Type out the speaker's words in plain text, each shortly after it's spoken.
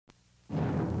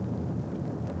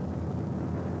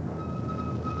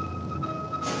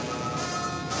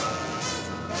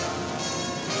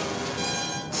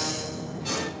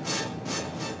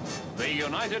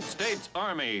United States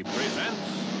Army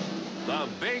presents The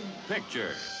Big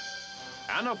Picture,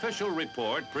 an official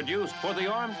report produced for the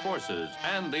armed forces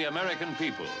and the American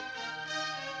people.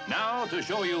 Now, to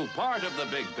show you part of the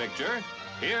big picture,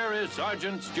 here is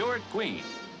Sergeant Stuart Queen.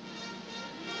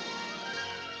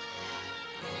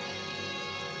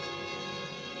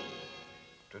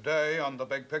 Today on The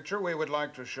Big Picture, we would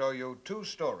like to show you two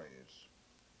stories.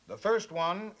 The first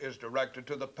one is directed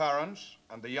to the parents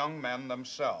and the young men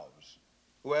themselves,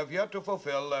 who have yet to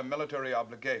fulfill their military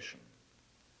obligation.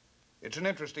 It's an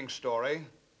interesting story,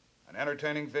 an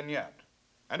entertaining vignette,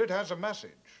 and it has a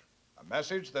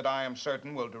message that I am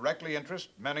certain will directly interest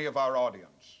many of our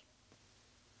audience.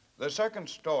 The second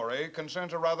story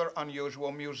concerns a rather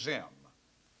unusual museum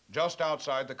just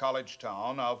outside the college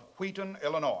town of Wheaton,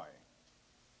 Illinois.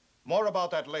 More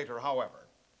about that later, however.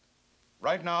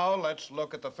 Right now, let's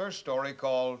look at the first story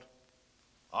called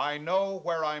I Know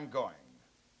Where I'm Going.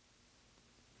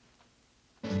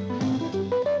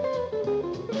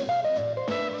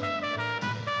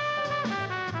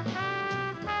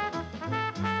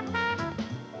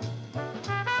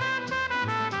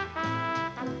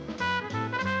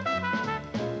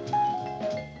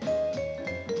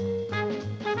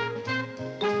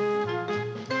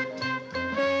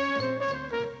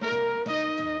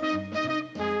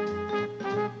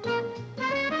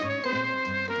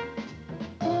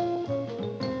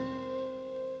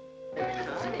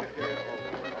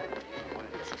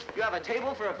 A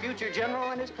table for a future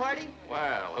general and his party?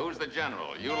 Well, who's the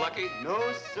general? You lucky? No,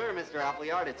 sir, Mr.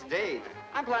 Appleyard. It's Dave.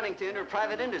 I'm planning to enter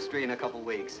private industry in a couple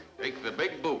weeks. Take the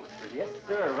big booth. Yes,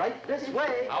 sir. Right this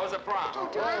way. How was the prom?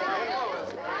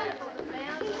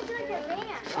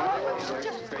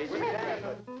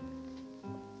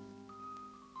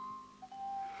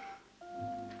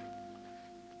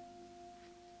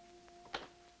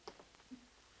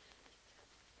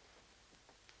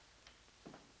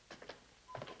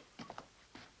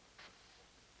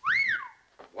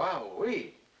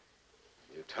 Wowee.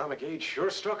 The atomic age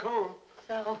sure struck home.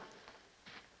 So?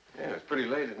 Yeah, it's pretty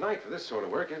late at night for this sort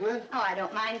of work, isn't it? Oh, I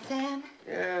don't mind, Sam.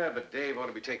 Yeah, but Dave ought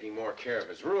to be taking more care of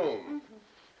his room.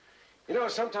 You know,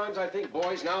 sometimes I think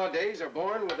boys nowadays are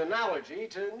born with an allergy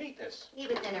to neatness. He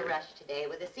was in a rush today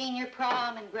with the senior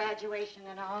prom and graduation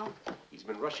and all. He's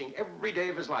been rushing every day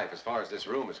of his life as far as this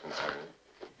room is concerned.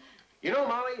 You know,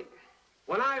 Molly,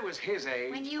 when I was his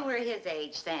age... When you were his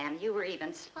age, Sam, you were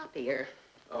even sloppier.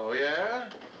 Oh, yeah?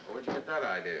 Where'd you get that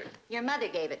idea? Your mother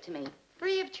gave it to me,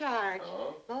 free of charge.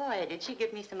 Oh? Boy, did she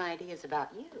give me some ideas about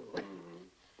you.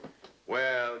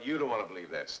 Well, you don't want to believe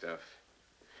that stuff.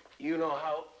 You know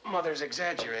how mothers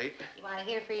exaggerate. You want to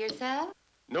hear for yourself?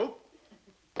 Nope.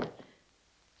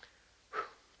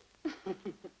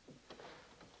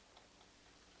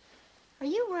 Are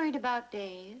you worried about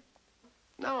Dave?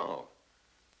 No.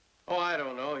 Oh, I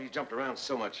don't know. He jumped around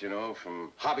so much, you know,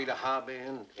 from hobby to hobby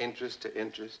and interest to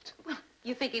interest. Well,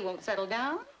 you think he won't settle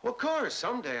down? Well, of course,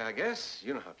 someday, I guess.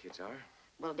 You know how kids are.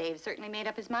 Well, Dave certainly made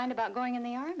up his mind about going in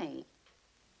the Army.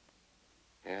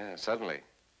 Yeah, suddenly.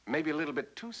 Maybe a little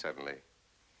bit too suddenly.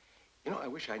 You know, I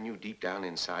wish I knew deep down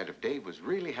inside if Dave was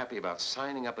really happy about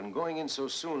signing up and going in so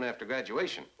soon after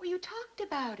graduation. Well, you talked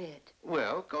about it.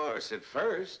 Well, of course, at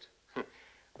first.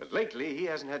 But lately, he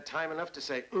hasn't had time enough to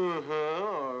say,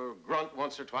 or grunt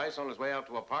once or twice on his way out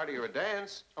to a party or a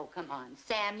dance. Oh, come on.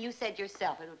 Sam, you said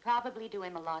yourself it would probably do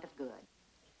him a lot of good.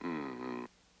 Mm-hmm.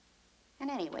 And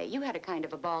anyway, you had a kind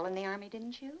of a ball in the Army,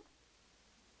 didn't you?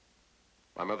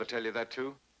 My mother tell you that,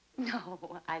 too?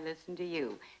 No, I listen to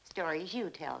you. Stories you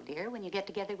tell, dear, when you get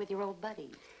together with your old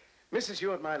buddies. Mrs.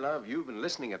 Hewitt, my love, you've been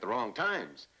listening at the wrong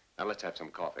times. Now, let's have some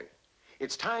coffee.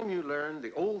 It's time you learned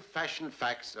the old-fashioned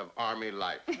facts of Army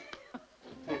life.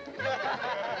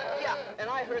 Yeah, and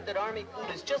I heard that Army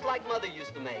food is just like Mother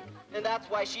used to make, and that's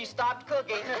why she stopped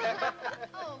cooking.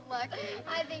 Oh, Lucky,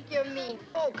 I think you're mean.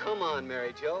 Oh, come on,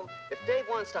 Mary Jo. If Dave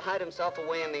wants to hide himself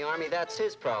away in the Army, that's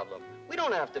his problem. We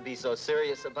don't have to be so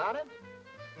serious about it.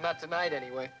 Not tonight,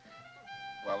 anyway.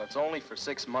 Well, it's only for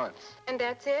 6 months. And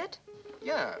that's it?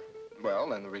 Yeah.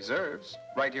 Well, and the reserves.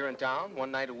 Right here in town, 1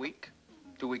 night a week.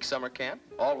 2-week summer camp,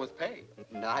 all with pay.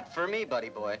 Not for me, buddy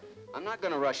boy. I'm not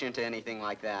gonna rush into anything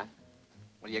like that.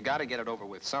 Well, you gotta get it over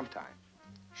with sometime.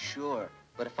 Sure,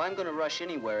 but if I'm gonna rush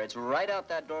anywhere, it's right out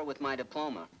that door with my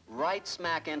diploma. Right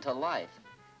smack into life.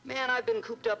 Man, I've been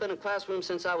cooped up in a classroom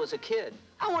since I was a kid.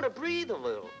 I want to breathe a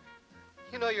little.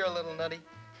 You know you're a little nutty.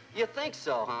 You think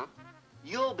so, huh?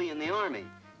 You'll be in the Army.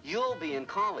 You'll be in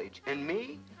college. And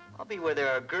me? I'll be where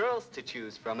there are girls to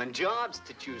choose from, and jobs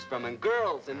to choose from, and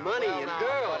girls, and money, well, and now,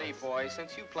 girls. buddy boy,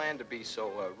 since you plan to be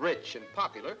so rich and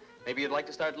popular, maybe you'd like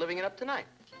to start living it up tonight.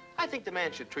 I think the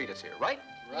man should treat us here, right?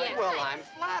 Right. Well, I'm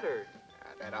flattered.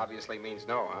 That obviously means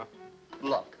no, huh?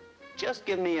 Look, just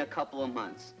give me a couple of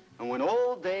months. And when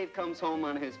old Dave comes home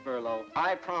on his furlough,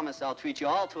 I promise I'll treat you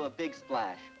all to a big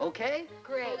splash. Okay?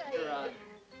 Great.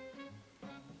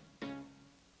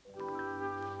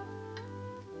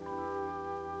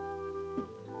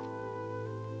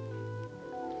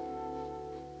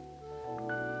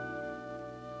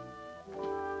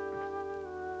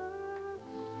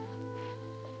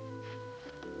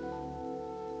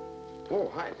 Oh,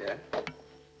 hi, Dad.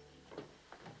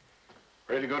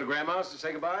 Ready to go to Grandma's to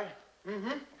say goodbye?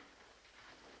 Mm-hmm.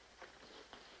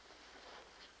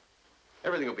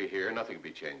 Everything will be here. Nothing will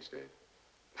be changed, Dave.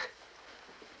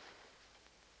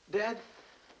 Dad,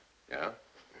 Yeah?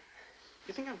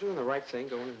 you think I'm doing the right thing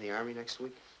going into the Army next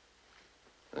week?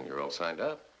 And you're all signed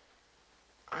up.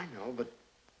 I know, but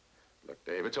Look,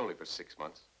 Dave, it's only for 6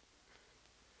 months.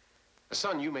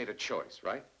 Son, you made a choice,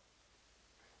 right?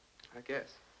 I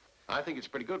guess. I think it's a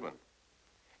pretty good one.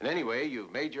 And anyway,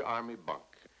 you've made your Army bunk.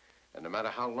 And no matter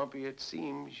how lumpy it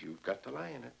seems, you've got to lie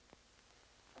in it.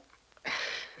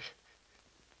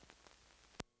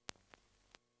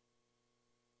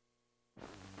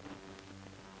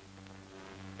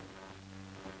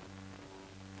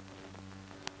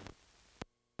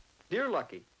 Dear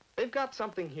Lucky, they've got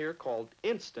something here called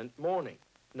instant mourning.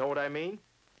 Know what I mean?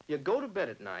 You go to bed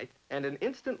at night, and an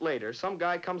instant later, some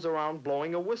guy comes around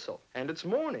blowing a whistle, and it's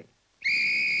morning.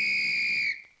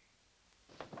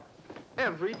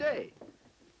 Every day.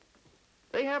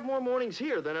 They have more mornings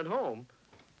here than at home.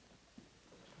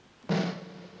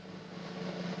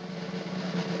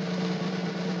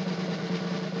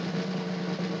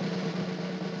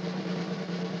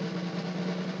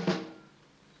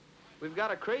 We've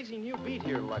got a crazy new beat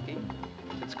here, Lucky.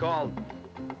 It's called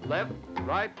left,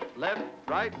 right,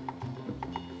 right.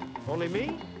 Only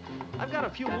me, I've got a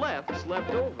few lefts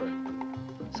left over.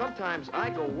 Sometimes I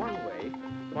go one way,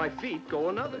 my feet go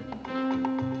another.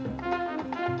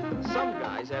 Some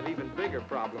guys have even bigger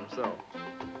problems, though.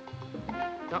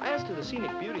 Now, as to the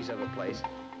scenic beauties of a place,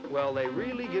 well, they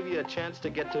really give you a chance to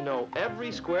get to know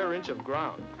every square inch of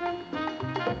ground.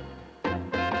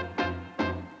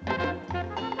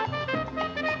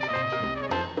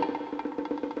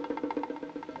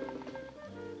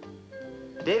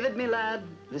 David, me lad,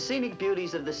 the scenic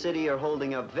beauties of the city are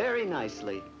holding up very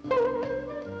nicely.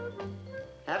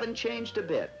 Haven't changed a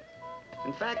bit.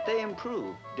 In fact, they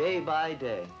improve day by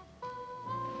day.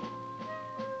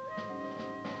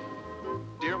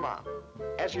 Dear Mom,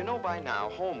 as you know by now,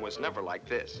 home was never like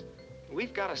this.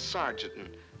 We've got a sergeant, and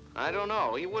I don't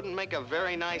know, he wouldn't make a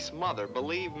very nice mother,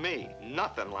 believe me.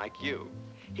 Nothing like you.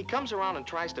 He comes around and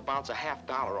tries to bounce a $50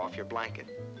 off your blanket.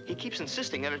 He keeps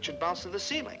insisting that it should bounce to the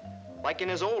ceiling, like in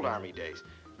his old Army days.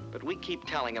 But we keep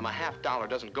telling him a $50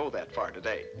 doesn't go that far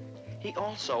today. He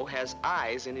also has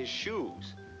eyes in his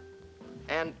shoes.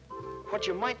 And what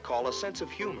you might call a sense of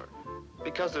humor,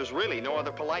 because there's really no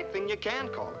other polite thing you can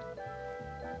call it.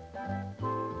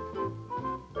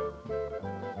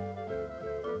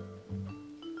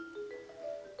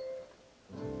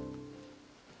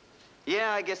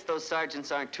 Yeah, I guess those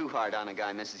sergeants aren't too hard on a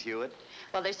guy, Mrs. Hewitt.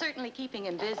 Well, they're certainly keeping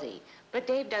him busy, but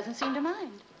Dave doesn't seem to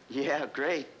mind. Yeah,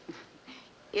 great.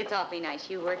 It's awfully nice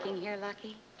you working here,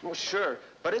 Lucky. Oh, sure,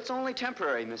 but it's only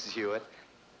temporary, Mrs. Hewitt.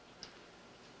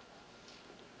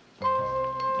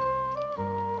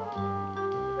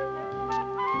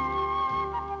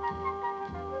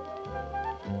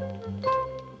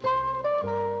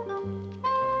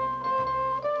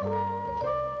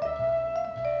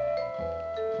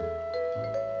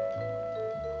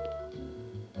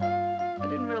 I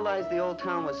didn't realize the old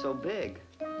town was so big.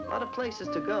 A lot of places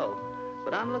to go,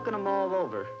 but I'm looking them all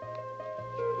over.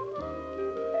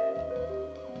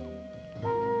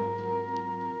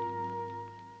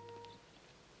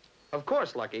 Of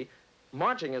course, Lucky,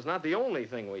 marching is not the only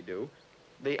thing we do.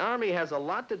 The Army has a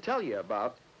lot to tell you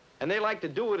about, and they like to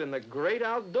do it in the great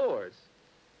outdoors.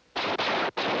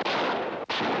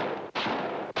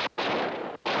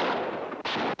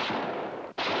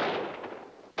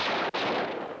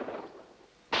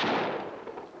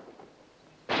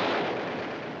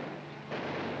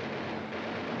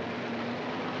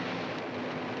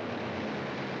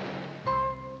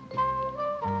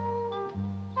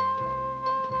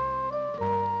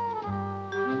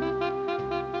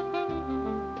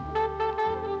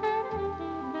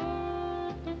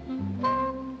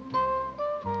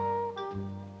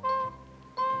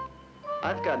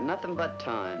 I've got nothing but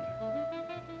time.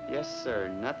 Yes, sir,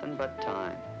 nothing but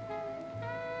time.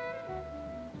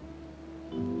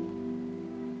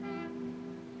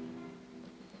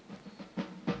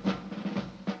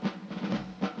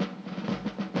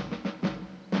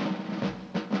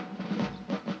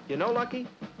 know, Lucky,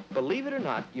 believe it or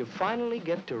not, you finally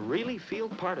get to really feel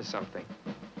part of something.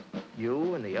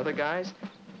 You and the other guys,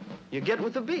 you get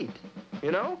with the beat, you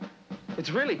know?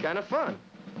 It's really kind of fun.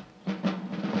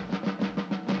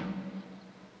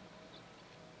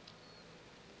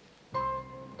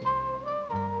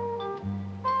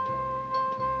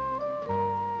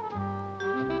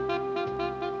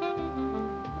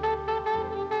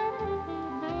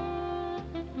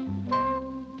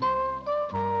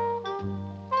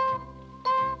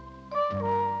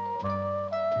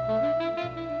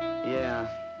 Yeah,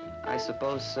 I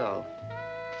suppose so.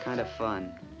 Kind of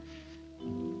fun.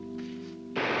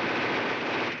 Boy,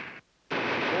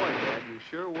 Dad, you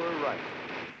sure were right.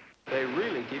 They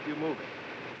really keep you moving,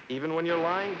 even when you're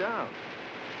lying down.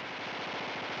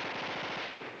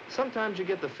 Sometimes you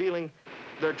get the feeling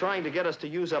they're trying to get us to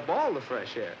use up all the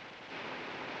fresh air.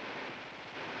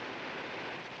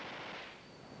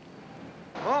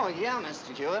 Oh, yeah,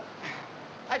 Mr. Hewitt.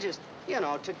 I just, you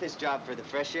know, took this job for the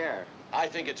fresh air. I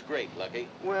think it's great, Lucky.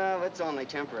 Well, it's only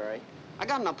temporary. I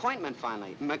got an appointment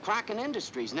finally, McCracken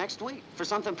Industries, next week, for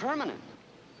something permanent.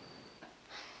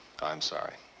 I'm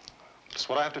sorry. It's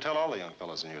what I have to tell all the young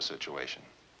fellows in your situation.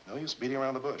 No use beating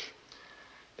around the bush.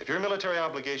 If your military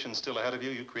obligation's still ahead of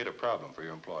you, you create a problem for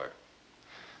your employer.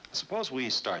 Suppose we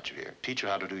start you here, teach you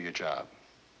how to do your job.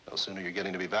 No sooner you're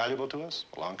getting to be valuable to us,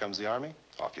 along comes the Army,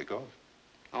 off you go.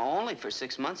 Oh, only for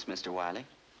 6 months, Mr. Wiley.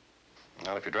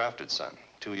 Not if you're drafted, son.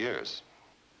 2 years.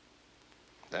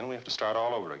 Then we have to start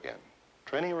all over again.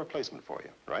 Training a replacement for you,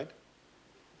 right?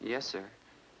 Yes, sir.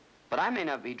 But I may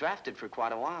not be drafted for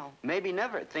quite a while. Maybe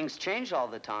never. Things change all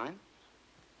the time.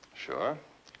 Sure.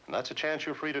 And that's a chance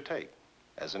you're free to take,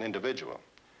 as an individual.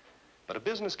 But a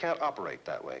business can't operate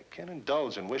that way, can't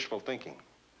indulge in wishful thinking.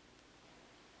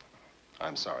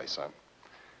 I'm sorry, son,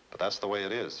 but that's the way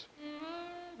it is.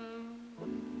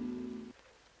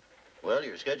 Well,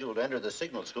 you're scheduled to enter the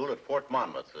signal school at Fort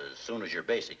Monmouth as soon as your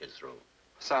basic is through.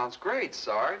 Sounds great,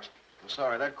 Sarge. I'm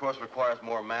sorry, that course requires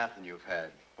more math than you've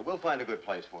had. But we'll find a good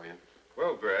place for you.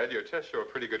 Well, Brad, your tests show a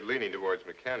pretty good leaning towards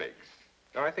mechanics.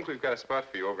 Now, I think we've got a spot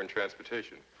for you over in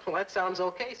transportation. Well, that sounds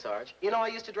okay, Sarge. You know, I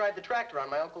used to drive the tractor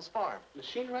on my uncle's farm.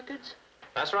 Machine records?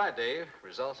 That's right, Dave.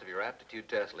 Results of your aptitude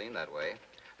test lean that way.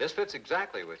 This fits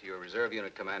exactly with your reserve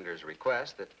unit commander's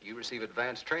request that you receive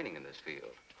advanced training in this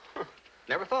field.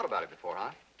 Never thought about it before,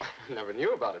 huh? Never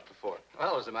knew about it before.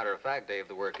 Well, as a matter of fact, Dave,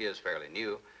 the work is fairly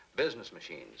new. Business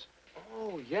machines.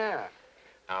 Oh, yeah.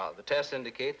 Now, the tests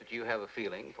indicate that you have a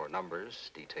feeling for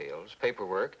numbers, details,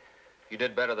 paperwork. You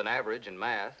did better than average in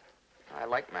math. I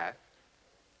like math.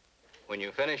 When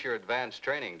you finish your advanced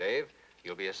training, Dave,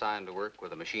 you'll be assigned to work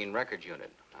with a machine records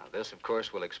unit. Now, this, of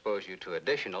course, will expose you to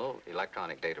additional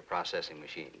electronic data processing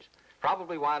machines.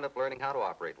 Probably wind up learning how to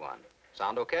operate one.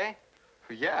 Sound okay?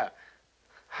 Yeah.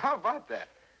 How about that?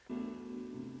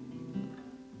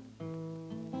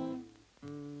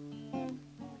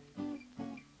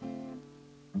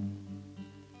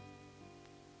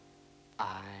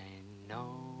 I know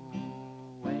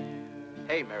where.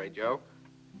 Hey, Mary Jo.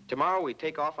 Tomorrow we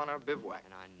take off on our bivouac.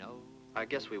 And I know. I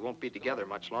guess we won't be together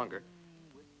much longer.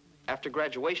 After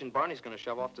graduation, Barney's going to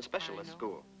shove off to specialist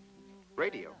school.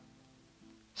 Radio.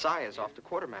 Cy is off to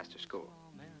quartermaster school.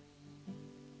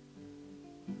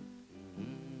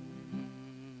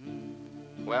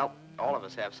 Well, all of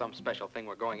us have some special thing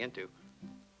we're going into.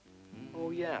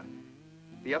 Oh, yeah.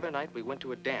 The other night we went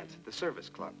to a dance at the service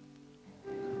club.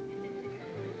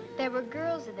 There were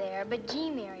girls there, but gee,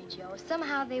 Mary Jo,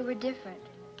 somehow they were different.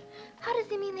 How does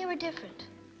he mean they were different?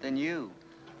 Then you.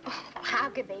 Oh, how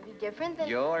could they be different than...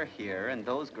 You're here and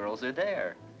those girls are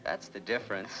there. That's the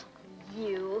difference.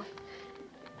 You.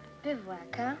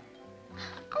 Bivouac, huh?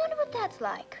 I wonder what that's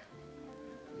like.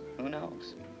 Who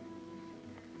knows?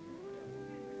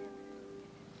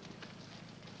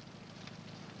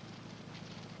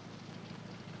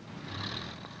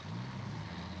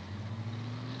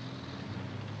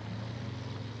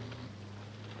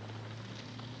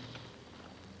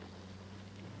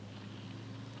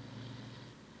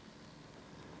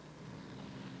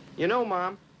 You know,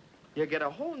 Mom, you get a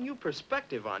whole new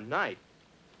perspective on night.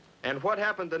 And what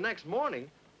happened the next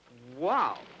morning,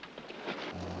 wow.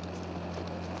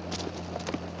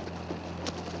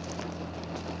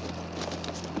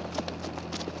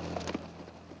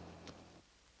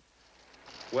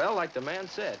 Well, like the man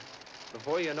said,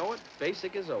 before you know it,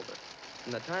 basic is over.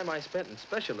 And the time I spent in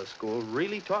specialist school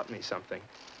really taught me something.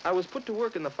 I was put to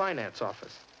work in the finance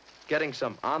office, getting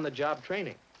some on-the-job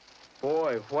training.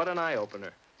 Boy, what an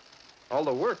eye-opener. All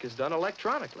the work is done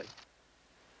electronically.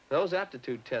 Those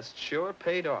aptitude tests sure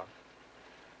paid off.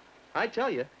 I tell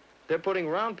you, they're putting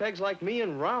round pegs like me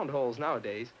in round holes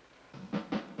nowadays.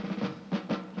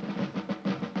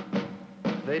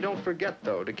 They don't forget,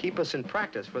 though, to keep us in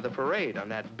practice for the parade on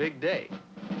that big day.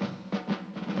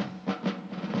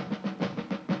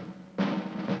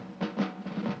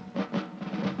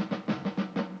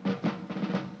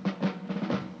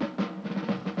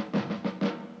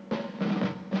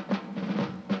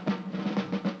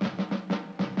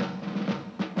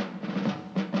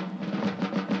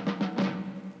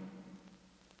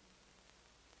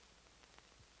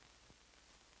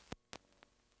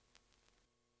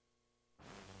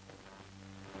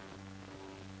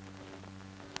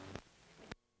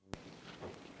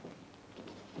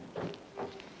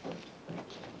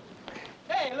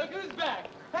 Hey, look who's back.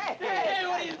 Hey, Hey,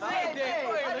 what do you say, Dave? Hey,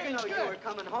 Boy, I you're didn't know looking you were good.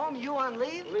 coming home. You on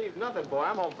leave? Leave nothing, boy.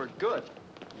 I'm home for good.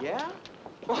 Yeah?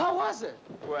 Well, how was it?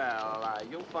 Well,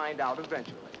 you'll find out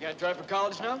eventually. You gonna try for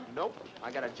college now? Nope.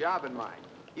 I got a job in mind.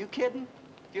 You kidding?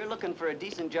 If you're looking for a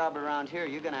decent job around here,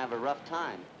 you're gonna have a rough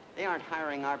time. They aren't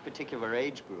hiring our particular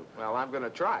age group. Well, I'm gonna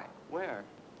try. Where?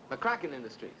 McCracken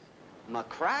Industries.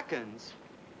 McCracken's?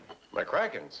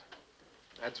 McCracken's?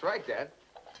 That's right, Dad.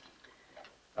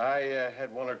 I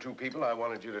had one or two people I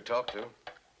wanted you to talk to.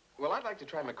 Well, I'd like to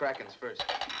try McCracken's first.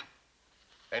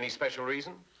 Any special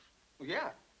reason? Well,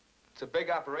 yeah. It's a big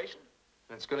operation,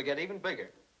 and it's gonna get even bigger.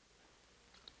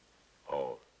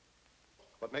 Oh.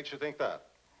 What makes you think that?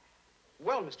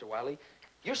 Well, Mr. Wiley,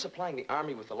 you're supplying the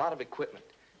Army with a lot of equipment.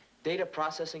 Data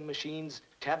processing machines,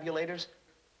 tabulators.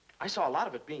 I saw a lot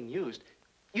of it being used.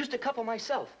 Used a couple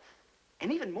myself. And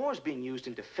even more is being used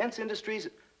in defense industries,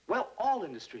 well, all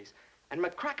industries. And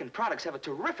McCracken products have a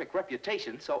terrific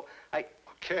reputation, so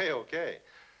Okay.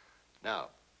 Now,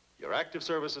 your active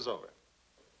service is over.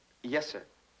 Yes, sir.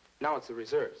 Now it's the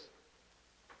reserves.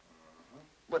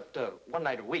 But one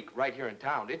night a week, right here in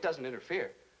town, it doesn't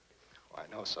interfere. Oh,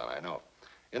 I know, son, I know.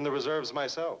 In the reserves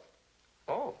myself.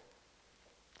 Oh.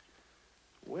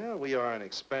 Well, we are an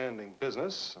expanding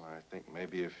business, and I think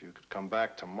maybe if you could come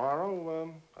back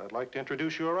tomorrow, I'd like to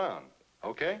introduce you around.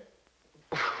 Okay?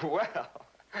 Well.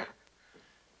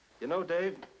 You know,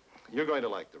 Dave, you're going to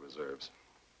like the reserves.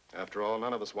 After all,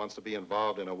 none of us wants to be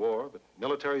involved in a war, but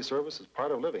military service is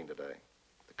part of living today.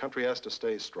 The country has to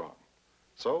stay strong.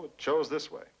 So it chose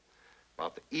this way,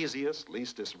 about the easiest,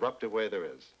 least disruptive way there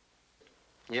is.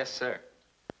 Yes, sir.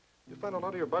 You'll find a lot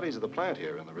of your buddies at the plant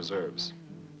here in the reserves.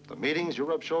 The meetings, you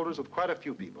rub shoulders with quite a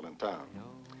few people in town.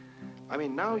 I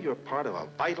mean, now you're part of a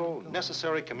vital,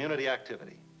 necessary community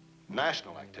activity.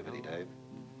 National activity, Dave.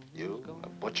 You, a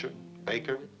butcher,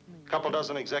 baker, a couple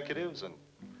dozen executives, and,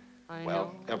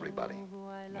 well, everybody.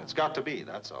 And it's got to be,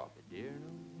 that's all.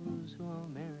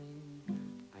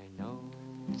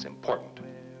 It's important.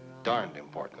 Darned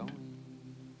important.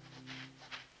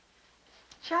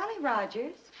 Charlie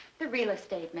Rogers, the real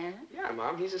estate man. Yeah,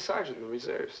 Mom, he's a sergeant in the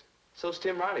reserves. So's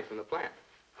Tim Riley from the plant.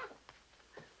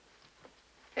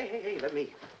 Hey, let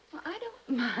me. Well, I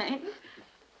don't mind.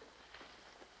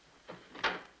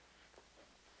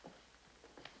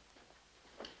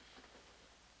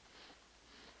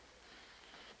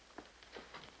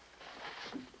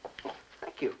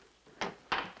 Thank you.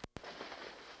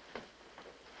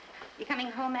 You coming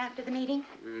home after the meeting?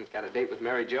 Got a date with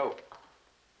Mary Jo.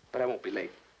 But I won't be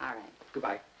late. All right.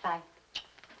 Goodbye. Bye.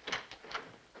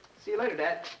 See you later,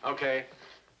 Dad. Okay.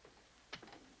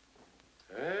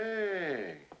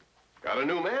 Hey, got a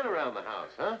new man around the house,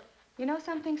 huh? You know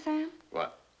something, Sam?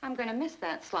 What? I'm going to miss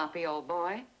that sloppy old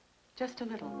boy. Just a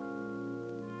little.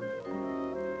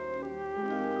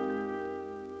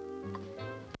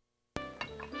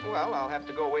 Well, I'll have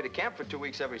to go away to camp for 2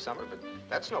 weeks every summer, but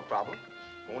that's no problem.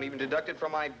 Won't even deduct it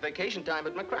from my vacation time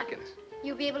at McCracken's.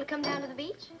 You'll be able to come down to the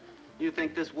beach? You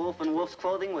think this wolf in wolf's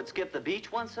clothing would skip the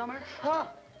beach one summer? Huh.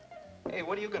 Hey,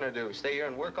 what are you gonna do? Stay here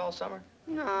and work all summer?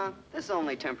 Nah, this is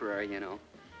only temporary, you know.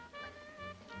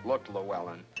 Look,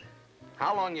 Llewellyn,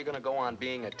 how long you gonna go on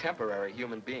being a temporary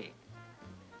human being?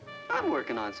 I'm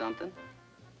working on something.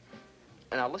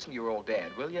 And now listen to your old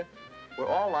dad, will you? We're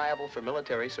all liable for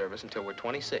military service until we're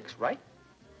 26, right?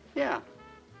 Yeah.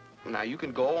 Now, you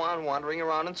can go on wandering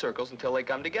around in circles until they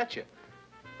come to get you.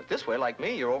 But this way, like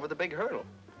me, you're over the big hurdle.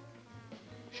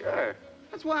 Sure.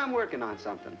 That's why I'm working on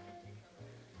something.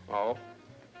 Oh?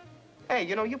 Hey,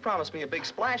 you know, you promised me a big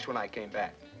splash when I came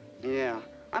back. Yeah.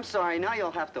 I'm sorry, now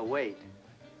you'll have to wait.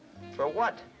 For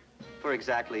what? For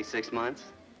exactly 6 months.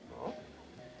 Oh?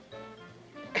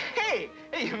 Hey,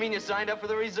 you mean you signed up for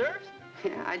the reserves?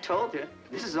 Yeah, I told you.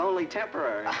 This is only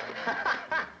temporary.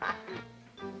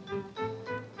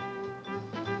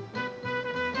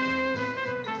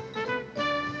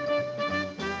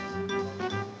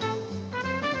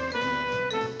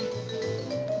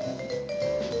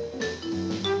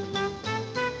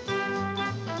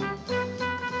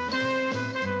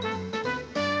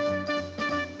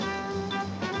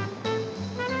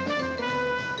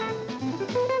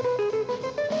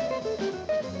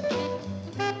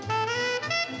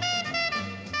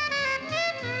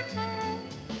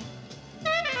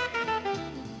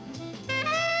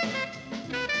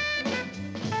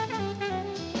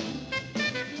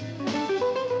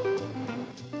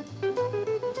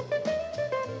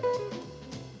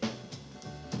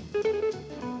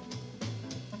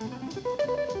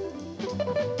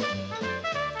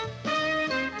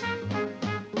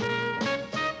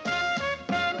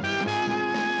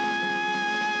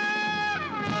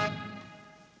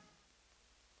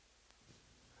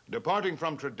 Departing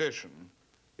from tradition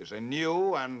is a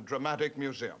new and dramatic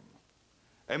museum,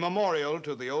 a memorial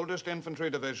to the oldest infantry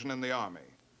division in the Army,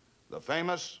 the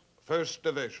famous 1st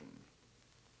Division.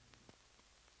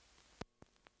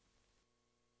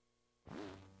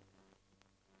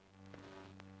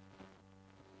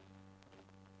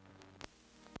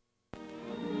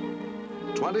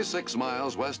 "26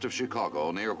 miles west of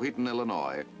Chicago, near Wheaton,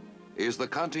 Illinois, is the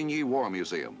Cantigny War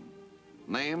Museum,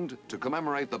 named to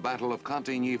commemorate the Battle of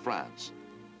Cantigny, France,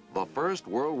 the first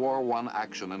World War I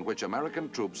action in which American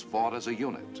troops fought as a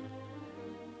unit.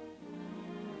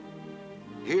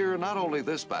 Here, not only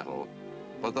this battle,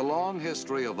 but the long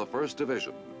history of the 1st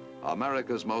Division,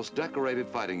 America's most decorated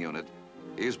fighting unit,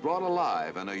 is brought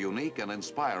alive in a unique and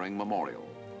inspiring memorial.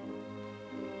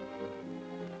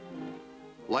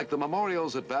 Like the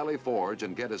memorials at Valley Forge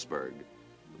and Gettysburg,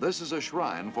 this is a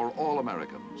shrine for all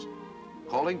Americans,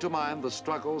 calling to mind the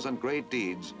struggles and great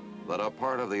deeds that are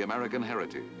part of the American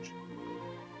heritage.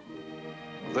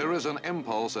 There is an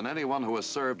impulse in anyone who has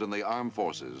served in the armed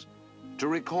forces to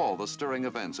recall the stirring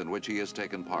events in which he has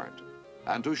taken part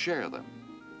and to share them,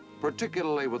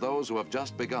 particularly with those who have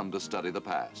just begun to study the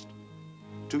past.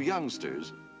 To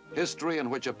youngsters, history in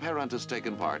which a parent has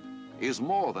taken part is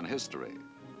more than history.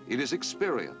 It is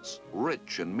experience,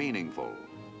 rich and meaningful.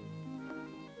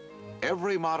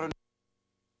 Every modern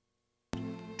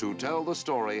to tell the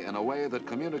story in a way that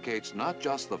communicates not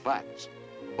just the facts,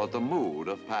 but the mood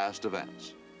of past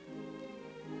events.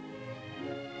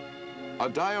 A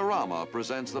diorama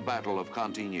presents the Battle of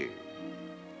Cantigny.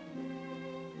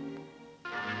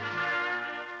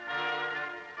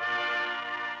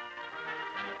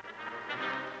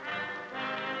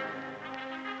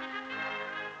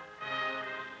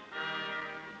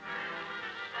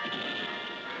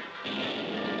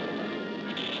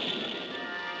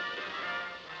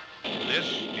 This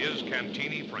is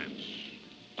Cantigny, France,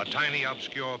 a tiny,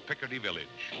 obscure Picardy village,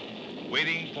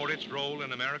 waiting for its role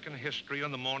in American history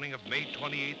on the morning of May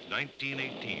 28,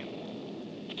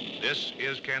 1918. This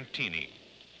is Cantigny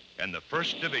and the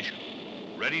 1st Division,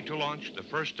 ready to launch the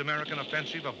first American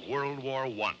offensive of World War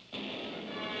I.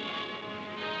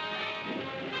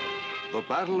 The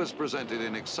battle is presented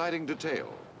in exciting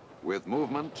detail, with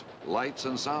movement, lights,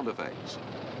 and sound effects,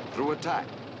 through attack,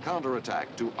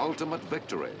 counterattack, to ultimate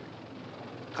victory.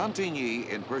 Cantigny,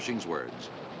 in Pershing's words,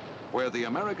 where the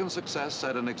American success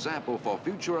set an example for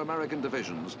future American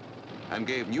divisions and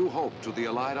gave new hope to the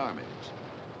Allied armies.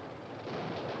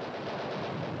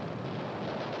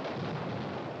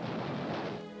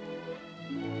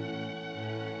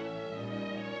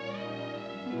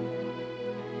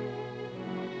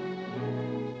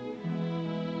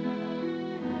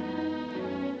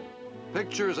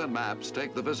 Pictures and maps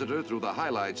take the visitor through the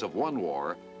highlights of one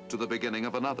war to the beginning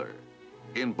of another.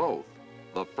 In both,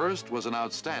 the 1st was an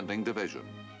outstanding division.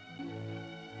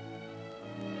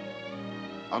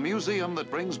 A museum that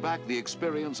brings back the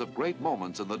experience of great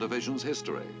moments in the division's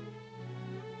history.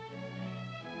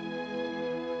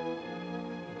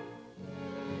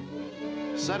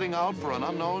 Setting out for an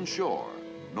unknown shore,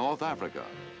 North Africa.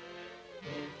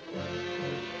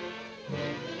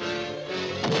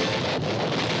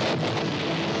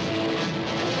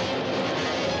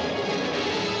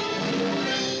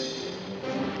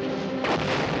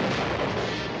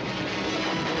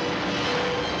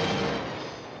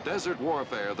 Desert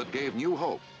warfare that gave new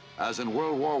hope, as in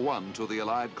World War I, to the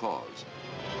Allied cause.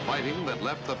 Fighting that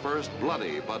left the 1st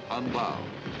bloody but unbound.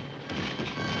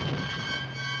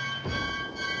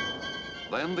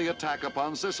 Then the attack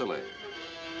upon Sicily.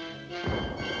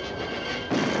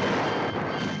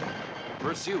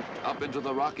 Pursuit up into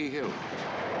the Rocky Hills.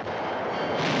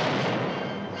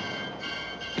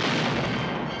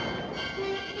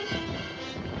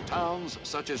 Towns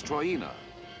such as Troina,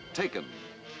 taken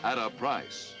at a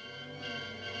price.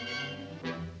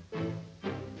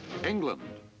 England,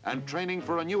 and training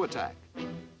for a new attack.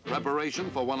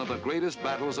 Preparation for one of the greatest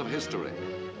battles of history.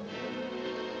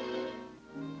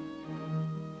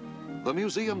 The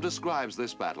museum describes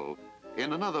this battle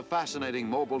in another fascinating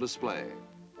mobile display,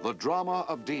 the drama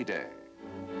of D-Day.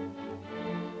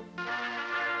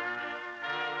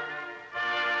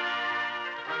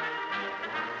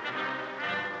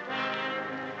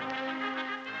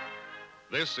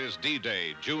 This is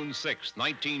D-Day, June 6,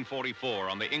 1944,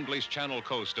 on the English Channel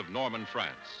coast of Norman,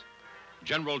 France.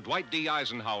 General Dwight D.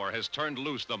 Eisenhower has turned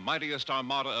loose the mightiest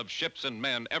armada of ships and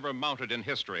men ever mounted in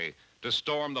history to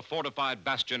storm the fortified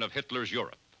bastion of Hitler's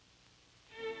Europe.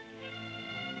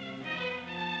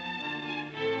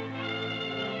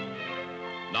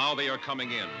 Now they are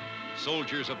coming in,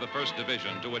 soldiers of the 1st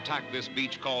Division, to attack this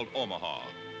beach called Omaha.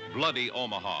 Bloody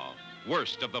Omaha,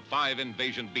 worst of the 5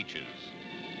 invasion beaches.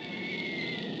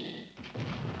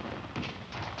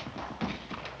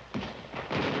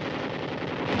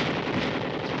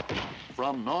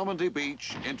 From Normandy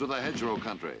Beach into the hedgerow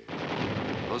country,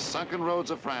 the sunken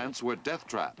roads of France were death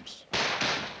traps.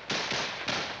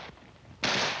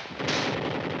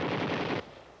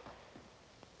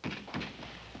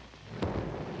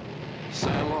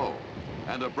 Saint-Lô,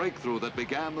 and a breakthrough that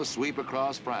began the sweep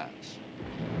across France.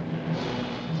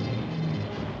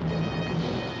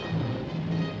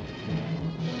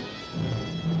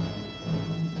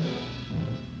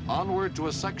 Onward to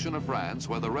a section of France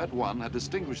where the Red One had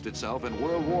distinguished itself in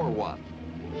World War I.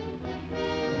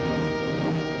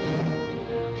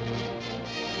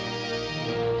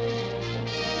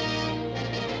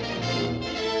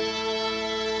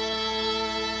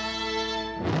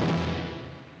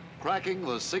 Cracking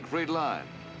the Siegfried Line.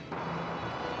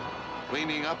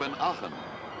 Cleaning up in Aachen.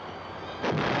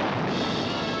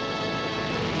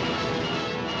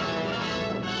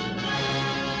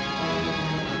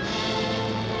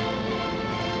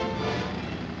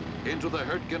 Into the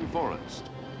Hürtgen forest.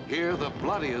 Here, the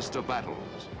bloodiest of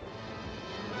battles.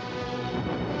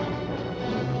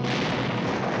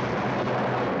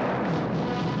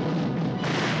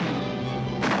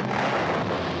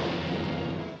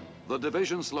 The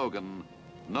division slogan,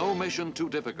 no mission too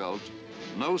difficult,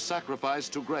 no sacrifice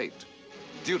too great.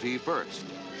 Duty first.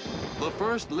 The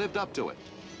 1st lived up to it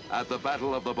at the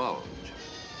Battle of the Bulge.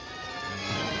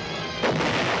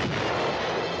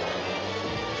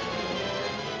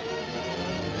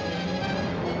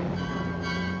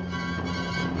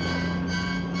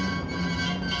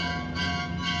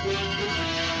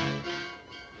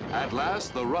 At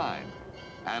last, the Rhine,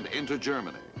 and into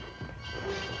Germany.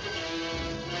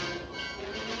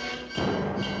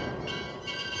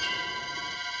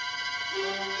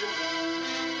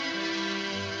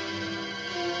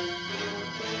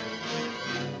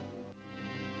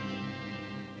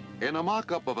 In a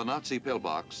mock-up of a Nazi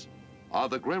pillbox are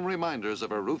the grim reminders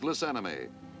of a ruthless enemy,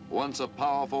 once a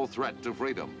powerful threat to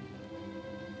freedom.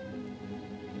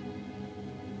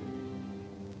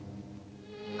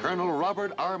 Colonel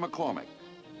Robert R. McCormick,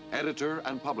 editor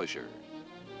and publisher.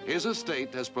 His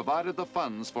estate has provided the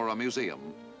funds for a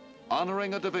museum,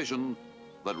 honoring a division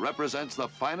that represents the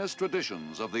finest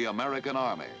traditions of the American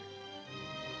Army.